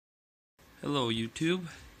Hello YouTube,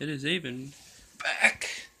 it is Avon back,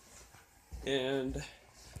 and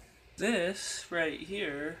this right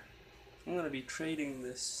here, I'm going to be trading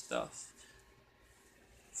this stuff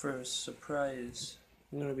for a surprise.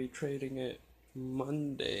 I'm going to be trading it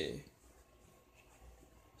Monday,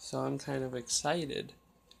 so I'm kind of excited.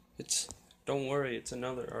 Don't worry, it's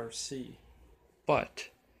another RC, but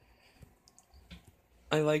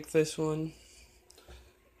I like this one,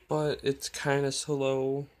 but it's kind of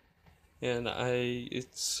slow, and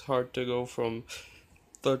it's hard to go from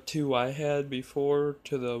the two I had before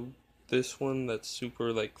to this one that's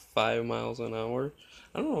super like 5 miles an hour.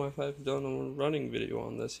 I don't know if I've done a running video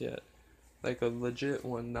on this yet. Like a legit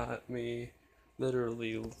one, not me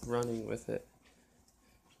literally running with it.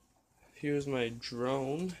 Here's my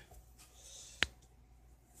drone.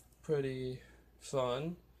 Pretty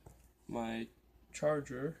fun. My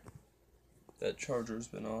charger. That charger's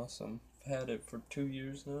been awesome. I've had it for 2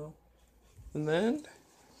 years now. And then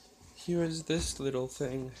here's this little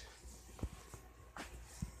thing.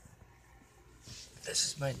 This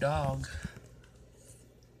is my dog.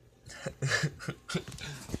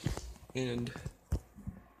 And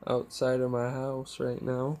outside of my house right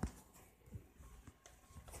now,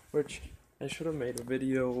 which I should have made a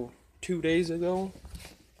video 2 days ago,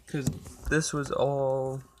 because this was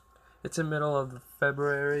all, it's in the middle of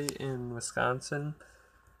February in Wisconsin,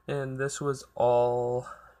 and this was all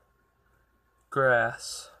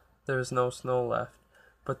grass. There's no snow left.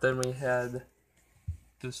 But then we had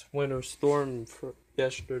this winter storm for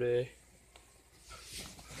yesterday.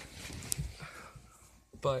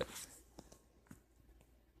 But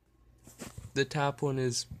the top one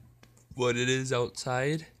is what it is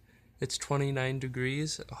outside. It's 29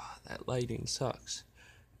 degrees. Oh, that lighting sucks.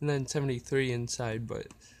 And then 73 inside, but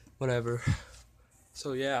whatever.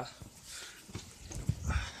 So yeah.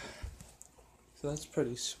 So that's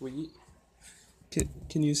pretty sweet.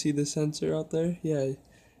 Can you see the sensor out there? Yeah,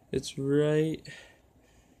 it's right.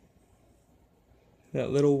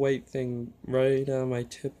 That little white thing right on my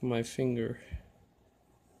tip of my finger.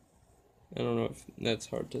 I don't know if that's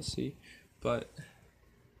hard to see, but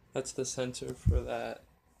that's the sensor for that.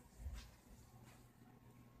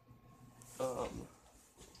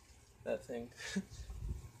 That thing.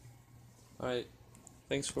 Alright,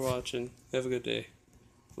 thanks for watching. Have a good day.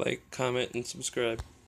 Like, comment, and subscribe.